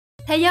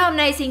Thế giới hôm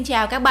nay xin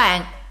chào các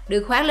bạn.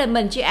 Được khoác lên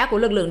mình chiếc áo của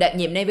lực lượng đặc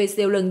nhiệm Navy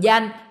SEAL lừng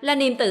danh là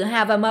niềm tự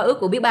hào và mơ ước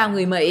của biết bao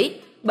người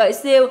Mỹ. Bởi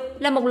SEAL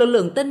là một lực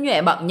lượng tinh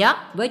nhuệ bậc nhất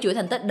với chuỗi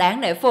thành tích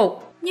đáng nể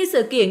phục, như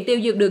sự kiện tiêu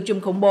diệt được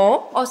trùm khủng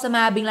bố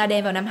Osama bin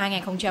Laden vào năm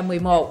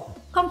 2011.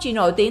 Không chỉ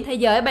nổi tiếng thế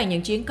giới bằng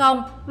những chiến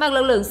công, mà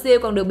lực lượng SEAL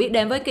còn được biết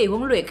đến với kỳ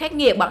huấn luyện khắc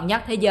nghiệt bậc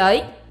nhất thế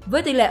giới.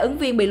 Với tỷ lệ ứng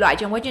viên bị loại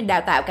trong quá trình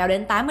đào tạo cao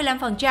đến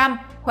 85%,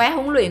 khóa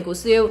huấn luyện của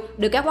SEAL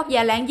được các quốc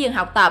gia láng giềng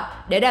học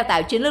tập để đào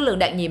tạo chính lực lượng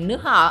đặc nhiệm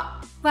nước họ.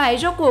 Vậy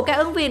rốt cuộc các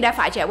ứng viên đã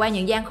phải trải qua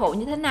những gian khổ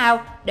như thế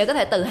nào để có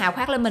thể tự hào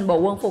khoác lên mình bộ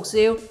quân phục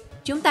SEAL?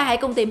 Chúng ta hãy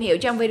cùng tìm hiểu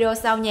trong video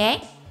sau nhé!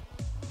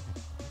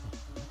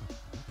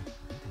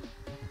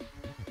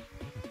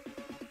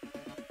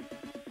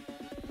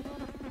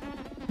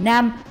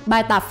 5.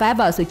 Bài tập phá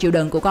vỡ sự chịu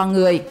đựng của con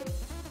người.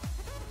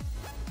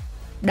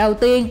 Đầu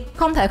tiên,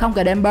 không thể không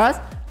kể đến Bởi,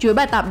 chuỗi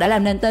bài tập đã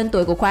làm nên tên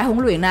tuổi của khóa huấn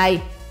luyện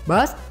này.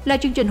 Bởi là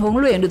chương trình huấn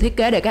luyện được thiết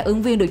kế để các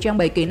ứng viên được trang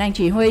bị kỹ năng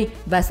chỉ huy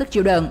và sức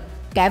chịu đựng,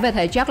 cả về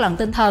thể chất lẫn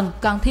tinh thần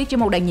cần thiết cho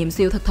một đặc nhiệm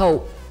SEAL thực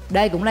thụ.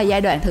 Đây cũng là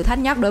giai đoạn thử thách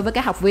nhất đối với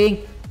các học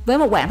viên, với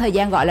một quãng thời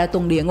gian gọi là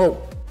tuần địa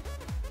ngục.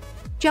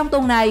 Trong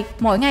tuần này,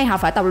 mỗi ngày họ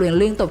phải tập luyện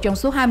liên tục trong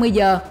suốt 20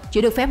 giờ,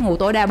 chỉ được phép ngủ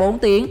tối đa 4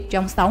 tiếng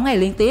trong 6 ngày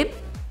liên tiếp.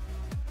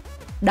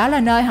 Đó là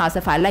nơi họ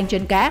sẽ phải lăn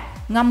trên cát,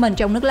 ngâm mình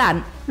trong nước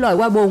lạnh, lội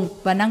qua bùn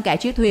và nâng cả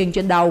chiếc thuyền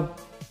trên đầu.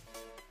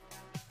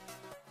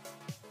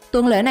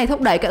 Tuần lễ này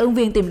thúc đẩy các ứng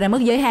viên tìm ra mức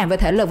giới hạn về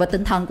thể lực và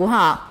tinh thần của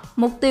họ.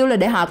 Mục tiêu là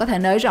để họ có thể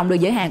nới rộng được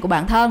giới hạn của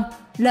bản thân,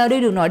 lờ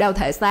đi được nỗi đau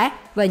thể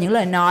xác và những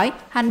lời nói,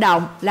 hành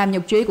động làm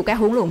nhục trí của các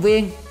huấn luyện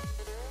viên.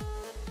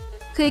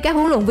 Khi các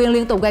huấn luyện viên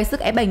liên tục gây sức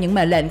ép bằng những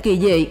mệnh lệnh kỳ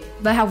dị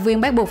và học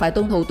viên bắt buộc phải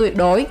tuân thủ tuyệt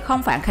đối,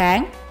 không phản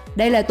kháng.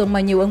 Đây là tuần mà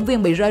nhiều ứng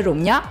viên bị rơi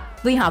rụng nhất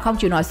vì họ không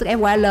chịu nổi sức ép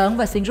quá lớn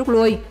và xin rút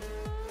lui.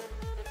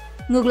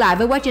 Ngược lại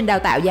với quá trình đào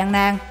tạo gian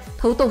nan,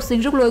 thủ tục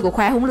xin rút lui của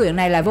khóa huấn luyện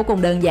này là vô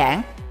cùng đơn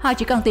giản. Họ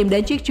chỉ cần tìm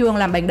đến chiếc chuông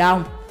làm bằng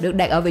đồng, được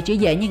đặt ở vị trí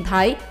dễ nhìn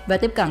thấy và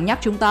tiếp cận nhất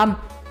trung tâm.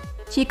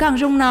 Chỉ cần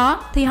rung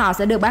nó thì họ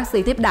sẽ được bác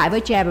sĩ tiếp đãi với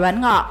trà và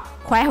bánh ngọt.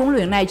 Khóa huấn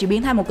luyện này chỉ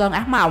biến thành một cơn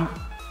ác mộng.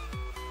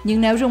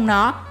 Nhưng nếu rung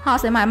nó, họ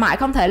sẽ mãi mãi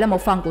không thể là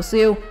một phần của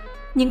SEAL.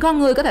 Những con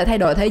người có thể thay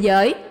đổi thế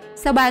giới.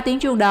 Sau 3 tiếng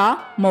chuông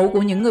đó, mũ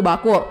của những người bỏ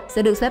cuộc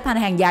sẽ được xếp thành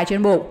hàng dài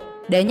trên bục,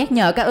 để nhắc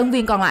nhở các ứng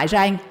viên còn lại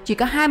rằng chỉ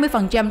có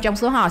 20% trong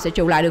số họ sẽ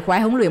trụ lại được khóa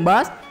huấn luyện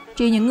Bởi,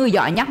 chỉ những người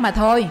giỏi nhất mà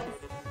thôi.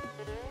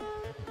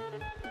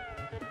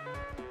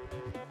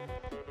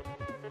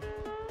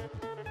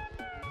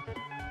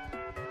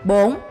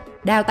 Bốn.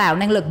 Đào tạo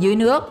năng lực dưới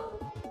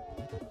nước.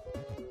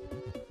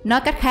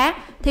 Nói cách khác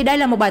thì đây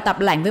là một bài tập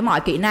lặn với mọi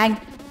kỹ năng.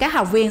 Các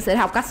học viên sẽ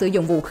học cách sử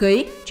dụng vũ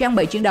khí, trang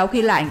bị chiến đấu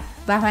khi lặn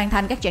và hoàn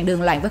thành các chặng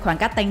đường lặn với khoảng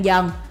cách tăng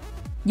dần.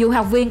 Dù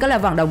học viên có là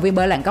vận động viên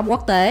bơi lặn cấp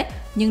quốc tế,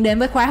 nhưng đến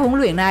với khóa huấn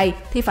luyện này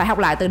thì phải học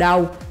lại từ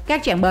đầu.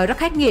 Các chặng bơi rất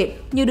khắc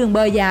nghiệt như đường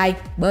bơi dài,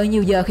 bơi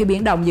nhiều giờ khi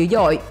biển động dữ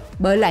dội,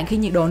 bơi lặn khi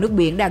nhiệt độ nước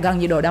biển đạt gần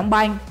nhiệt độ đóng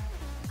băng.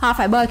 Họ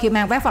phải bơi khi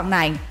mang vác vật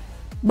nặng,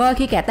 bơi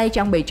khi cả tay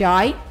chân bị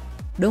trói.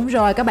 Đúng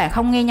rồi, các bạn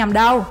không nghe nhầm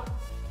đâu.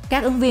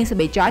 Các ứng viên sẽ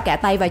bị trói cả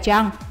tay và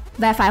chân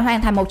và phải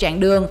hoàn thành một chặng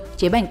đường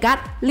chỉ bằng cách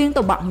liên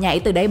tục bật nhảy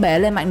từ đáy bể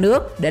lên mặt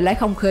nước để lấy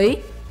không khí,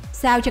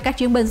 sao cho các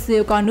chiến binh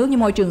SEAL coi nước như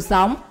môi trường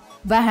sống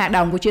và hoạt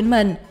động của chính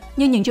mình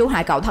như những chú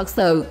hải cẩu thật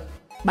sự.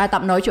 Bài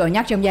tập nổi trội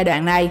nhất trong giai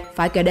đoạn này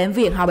phải kể đến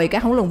việc họ bị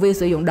các huấn luyện viên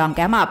sử dụng đòn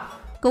cá mập.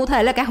 Cụ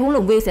thể là các huấn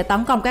luyện viên sẽ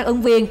tấn công các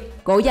ứng viên,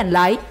 cố giành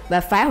lấy và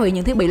phá hủy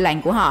những thiết bị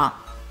lạnh của họ.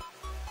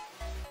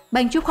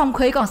 Bằng chút không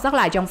khí còn sót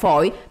lại trong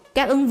phổi,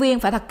 các ứng viên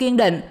phải thật kiên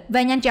định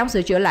và nhanh chóng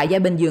sửa chữa lại dây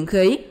bình dưỡng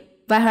khí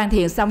và hoàn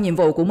thiện xong nhiệm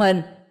vụ của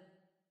mình.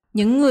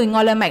 Những người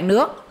ngồi lên mặt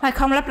nước hoặc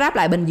không lắp ráp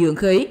lại bình dưỡng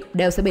khí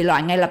đều sẽ bị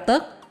loại ngay lập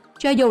tức.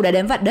 Cho dù đã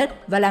đến vạch đích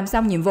và làm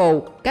xong nhiệm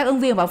vụ, các ứng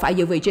viên vẫn phải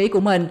giữ vị trí của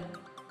mình,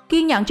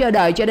 kiên nhẫn chờ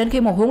đợi cho đến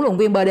khi một huấn luyện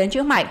viên bơi đến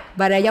trước mặt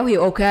và ra dấu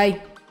hiệu OK.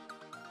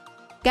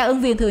 Các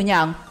ứng viên thừa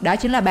nhận đó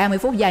chính là 30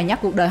 phút dài nhất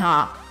cuộc đời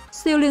họ.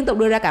 SEAL liên tục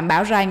đưa ra cảnh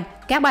báo rằng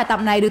các bài tập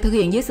này được thực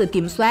hiện dưới sự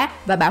kiểm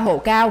soát và bảo hộ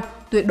cao.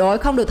 Tuyệt đối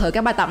không được thử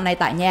các bài tập này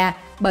tại nhà,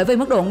 bởi vì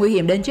mức độ nguy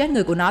hiểm đến chết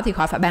người của nó thì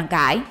khỏi phải bàn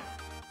cãi.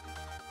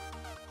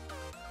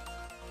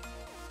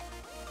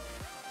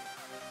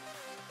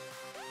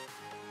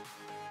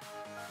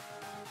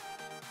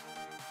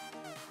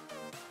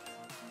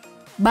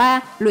 Ba.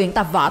 Luyện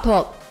tập võ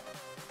thuật.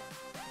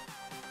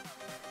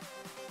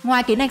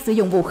 Ngoài kỹ năng sử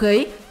dụng vũ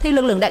khí thì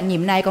lực lượng đặc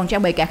nhiệm này còn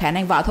trang bị cả khả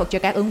năng võ thuật cho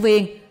các ứng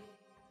viên.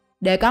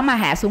 Để có mà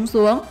hạ súng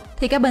xuống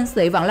thì các binh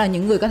sĩ vẫn là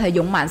những người có thể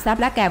dũng mãnh sáp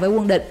lá cà với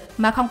quân địch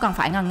mà không cần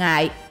phải ngần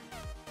ngại.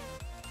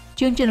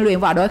 Chương trình luyện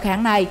võ đối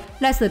kháng này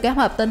là sự kết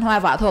hợp tinh hoa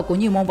võ thuật của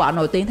nhiều môn võ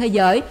nổi tiếng thế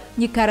giới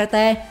như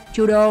karate,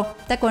 judo,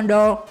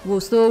 taekwondo,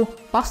 wushu,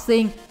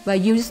 boxing và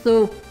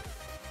jiu-jitsu.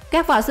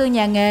 Các võ sư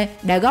nhà nghề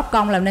đã góp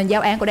công làm nên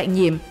giáo án của đặc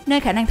nhiệm, nên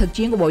khả năng thực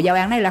chiến của bộ giáo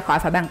án này là khỏi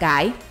phải bàn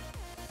cãi.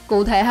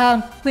 Cụ thể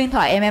hơn, huyền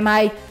thoại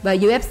MMA và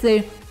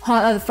UFC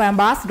Hall of Fame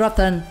Boss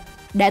Laden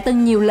đã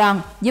từng nhiều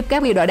lần giúp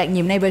các biệt đội đặc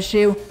nhiệm Navy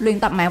SEAL luyện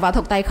tập mạng võ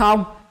thuật tay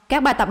không.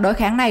 Các bài tập đối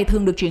kháng này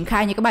thường được triển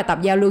khai như các bài tập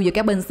giao lưu giữa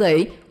các binh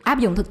sĩ, áp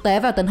dụng thực tế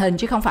vào tình hình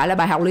chứ không phải là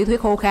bài học lý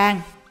thuyết khô khan.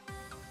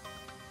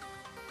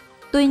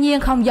 Tuy nhiên,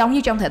 không giống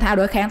như trong thể thao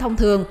đối kháng thông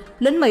thường,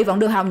 lính Mỹ vẫn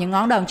được học những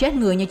ngón đòn chết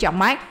người như chọc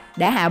mắt,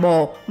 đã hạ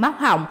bộ, móc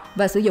họng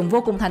và sử dụng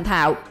vô cùng thành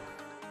thạo.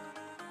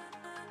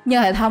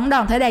 Nhờ hệ thống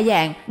đòn thế đa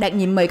dạng, đặc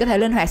nhiệm Mỹ có thể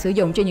linh hoạt sử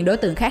dụng cho những đối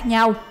tượng khác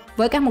nhau.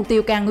 Với các mục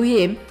tiêu càng nguy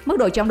hiểm, mức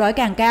độ chống đối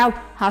càng cao,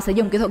 họ sẽ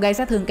dùng kỹ thuật gây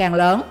sát thương càng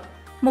lớn.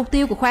 Mục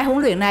tiêu của khóa huấn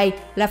luyện này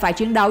là phải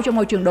chiến đấu trong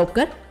môi trường đột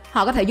kích.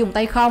 Họ có thể dùng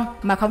tay không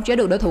mà không chế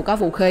được đối thủ có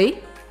vũ khí.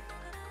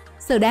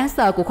 Sự đáng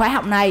sợ của khóa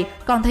học này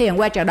còn thể hiện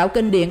qua trận đấu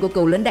kinh điển của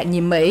cựu lính đặc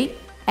nhiệm Mỹ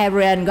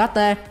Adrian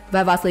Gotte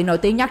và võ sĩ nổi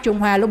tiếng nhất Trung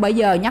Hoa lúc bấy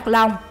giờ Nhất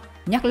Long.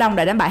 Nhất Long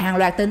đã đánh bại hàng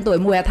loạt tên tuổi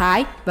Muay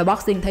Thái và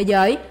boxing thế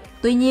giới.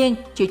 Tuy nhiên,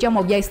 chỉ trong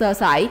một giây sơ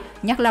sẩy,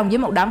 Nhất Long giết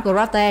một đám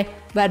karate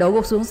và đổ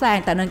gục xuống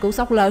sàn, tạo nên cú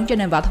sốc lớn cho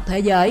nền võ thuật thế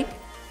giới.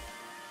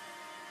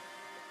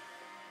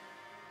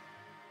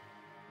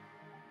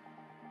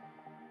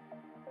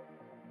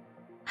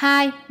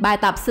 Hai, bài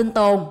tập sinh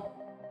tồn.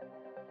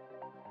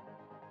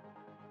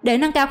 Để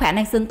nâng cao khả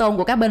năng sinh tồn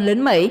của các binh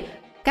lính Mỹ,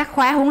 các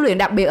khóa huấn luyện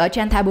đặc biệt ở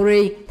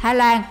Chanthaburi, Thái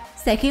Lan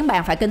sẽ khiến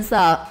bạn phải kinh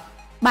sợ.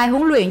 Bài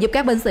huấn luyện giúp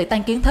các binh sĩ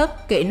tăng kiến thức,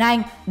 kỹ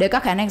năng để có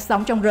khả năng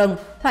sống trong rừng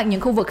hoặc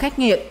những khu vực khắc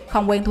nghiệt,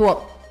 không quen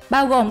thuộc,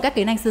 bao gồm các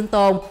kỹ năng sinh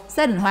tồn,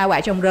 xác định hoa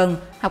quả trong rừng,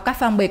 học cách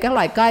phân biệt các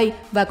loại cây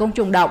và côn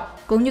trùng độc,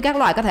 cũng như các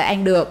loại có thể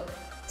ăn được.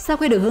 Sau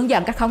khi được hướng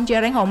dẫn cách khống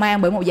chế rắn hổ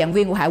mang bởi một giảng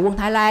viên của Hải quân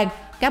Thái Lan,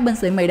 các binh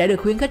sĩ Mỹ đã được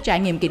khuyến khích trải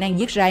nghiệm kỹ năng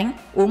giết rắn,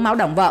 uống máu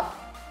động vật.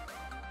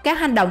 Các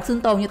hành động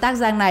sinh tồn như tác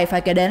gian này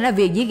phải kể đến là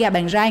việc giết gà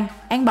bằng răng,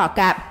 ăn bọ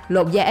cạp,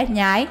 lột da ếch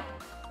nhái.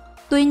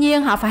 Tuy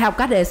nhiên, họ phải học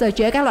cách để sơ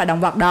chế các loại động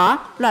vật đó,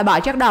 loại bỏ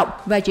chất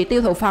độc và chỉ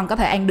tiêu thụ phần có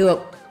thể ăn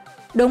được.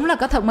 Đúng là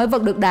có thật mới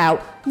vực được đạo,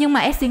 nhưng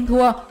mà SEAL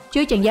thua,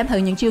 chứ chẳng dám thử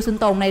những chiêu sinh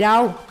tồn này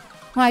đâu.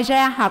 Ngoài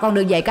ra, họ còn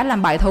được dạy cách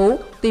làm bãi thú,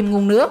 tìm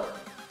nguồn nước,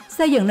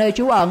 xây dựng nơi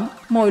trú ẩn,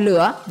 mồi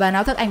lửa và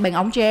nấu thức ăn bằng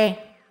ống tre.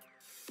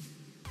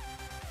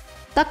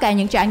 Tất cả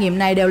những trải nghiệm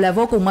này đều là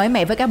vô cùng mới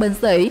mẻ với các binh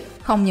sĩ.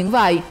 Không những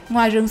vậy,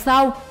 ngoài rừng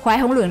sâu, khóa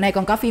huấn luyện này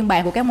còn có phiên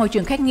bản của các môi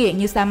trường khắc nghiệt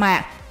như sa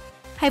mạc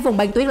hay vùng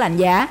băng tuyết lạnh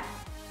giá.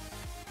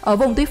 Ở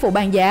vùng tuyết phủ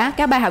băng giá,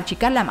 các bài học chỉ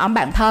cách làm ấm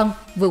bản thân,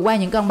 vượt qua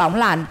những cơn bão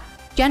lạnh,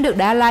 tránh được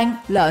đá lăn,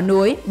 lở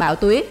núi, bão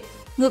tuyết.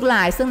 Ngược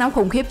lại, sức nóng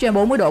khủng khiếp trên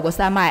 40 độ của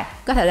sa mạc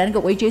có thể đánh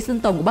gục ý chí sinh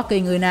tồn của bất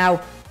kỳ người nào.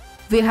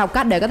 Việc học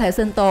cách để có thể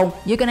sinh tồn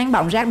dưới cái nắng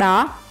bỏng rát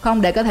đó,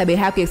 không để có thể bị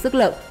hao kiệt sức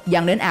lực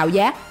dẫn đến ảo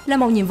giác là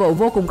một nhiệm vụ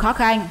vô cùng khó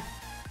khăn.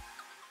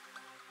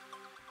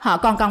 Họ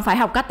còn cần phải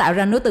học cách tạo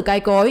ra nước từ cây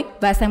cối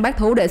và săn bắt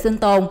thú để sinh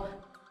tồn.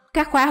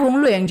 Các khóa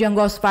huấn luyện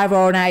Jungle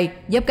Survival này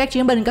giúp các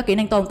chiến binh có kỹ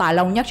năng tồn tại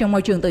lâu nhất trong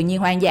môi trường tự nhiên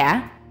hoang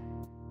dã.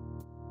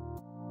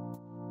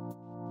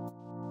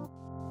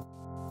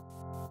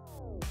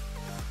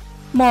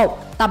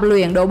 1. Tập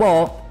luyện đổ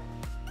bộ.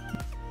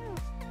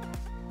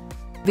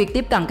 Việc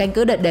tiếp cận căn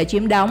cứ địch để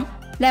chiếm đóng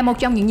là một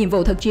trong những nhiệm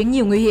vụ thực chiến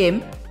nhiều nguy hiểm,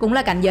 cũng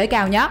là cảnh giới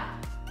cao nhất.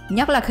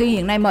 Nhất là khi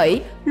hiện nay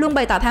Mỹ luôn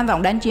bày tỏ tham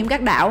vọng đánh chiếm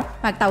các đảo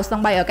hoặc tàu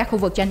sân bay ở các khu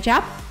vực tranh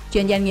chấp,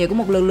 trên danh nghĩa của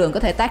một lực lượng có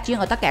thể tác chiến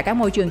ở tất cả các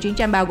môi trường chiến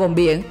tranh bao gồm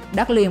biển,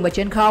 đất liền và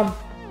trên không.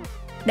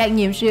 Đặc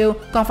nhiệm SEAL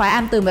còn phải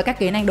am tường về các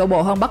kỹ năng đổ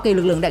bộ hơn bất kỳ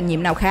lực lượng đặc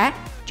nhiệm nào khác.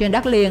 Trên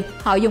đất liền,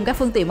 họ dùng các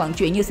phương tiện vận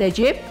chuyển như xe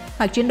jeep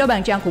hoặc chính đôi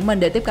bàn chân của mình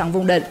để tiếp cận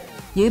vùng địch.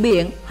 Dưới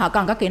biển, họ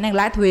còn có kỹ năng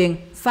lái thuyền,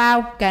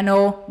 phao,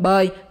 cano,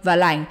 bơi và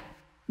lặn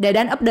để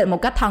đánh úp địch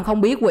một cách thần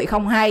không biết quỷ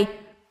không hay.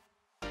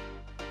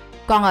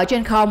 Còn ở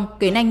trên không,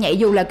 kỹ năng nhảy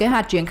dù là kế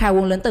hoạch triển khai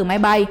quân lính từ máy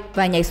bay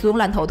và nhảy xuống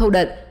lãnh thổ thù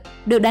địch,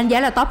 được đánh giá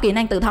là top kỹ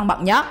năng tự thân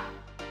bậc nhất.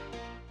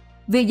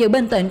 Việc giữ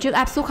bình tĩnh trước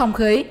áp suất không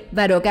khí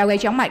và độ cao gây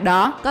chóng mặt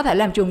đó có thể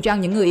làm trùng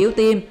chân những người yếu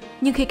tim,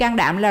 nhưng khi can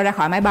đảm leo ra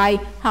khỏi máy bay,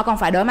 họ còn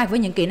phải đối mặt với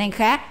những kỹ năng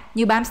khác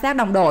như bám sát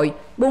đồng đội,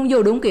 bung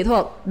dù đúng kỹ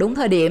thuật, đúng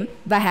thời điểm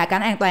và hạ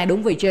cánh an toàn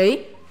đúng vị trí.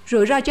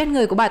 Rủi ro chết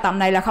người của bài tập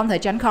này là không thể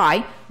tránh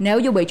khỏi nếu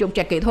dù bị trục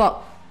trặc kỹ thuật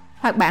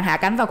hoặc bạn hạ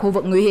cánh vào khu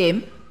vực nguy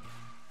hiểm.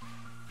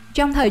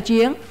 Trong thời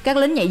chiến, các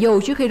lính nhảy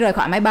dù trước khi rời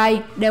khỏi máy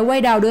bay đều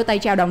quay đầu đưa tay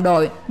chào đồng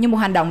đội như một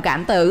hành động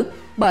cảm tử,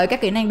 bởi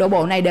các kỹ năng đổ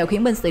bộ này đều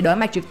khiến binh sĩ đối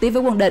mặt trực tiếp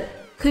với quân địch.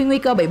 Khi nguy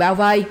cơ bị bao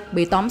vây,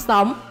 bị tóm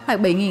sống hoặc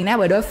bị nghiền nát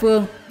bởi đối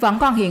phương vẫn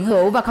còn hiện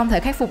hữu và không thể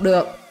khắc phục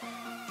được.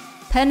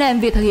 Thế nên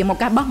việc thực hiện một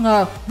cách bất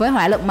ngờ với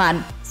hỏa lực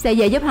mạnh sẽ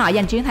dễ giúp họ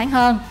giành chiến thắng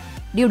hơn.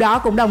 Điều đó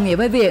cũng đồng nghĩa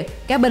với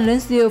việc các binh lính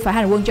SEAL phải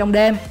hành quân trong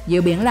đêm,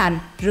 giữa biển lạnh,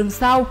 rừng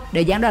sâu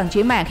để giáng đòn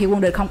chí mạng khi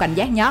quân địch không cảnh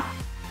giác nhất.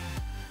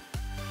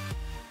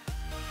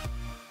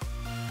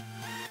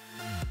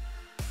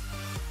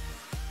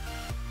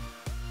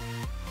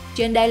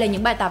 Trên đây là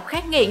những bài tập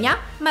khắc nghiệt nhất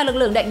mà lực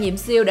lượng đặc nhiệm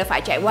SEAL đã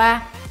phải trải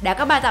qua. Đã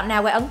có bài tập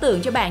nào gây ấn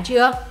tượng cho bạn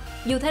chưa?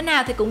 Dù thế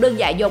nào thì cũng đừng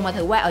dại dột mà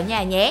thử qua ở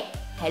nhà nhé.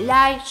 Hãy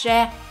like,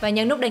 share và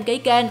nhấn nút đăng ký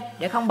kênh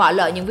để không bỏ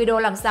lỡ những video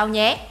lần sau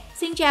nhé.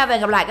 Xin chào và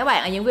hẹn gặp lại các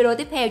bạn ở những video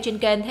tiếp theo trên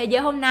kênh Thế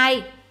Giới hôm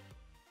nay.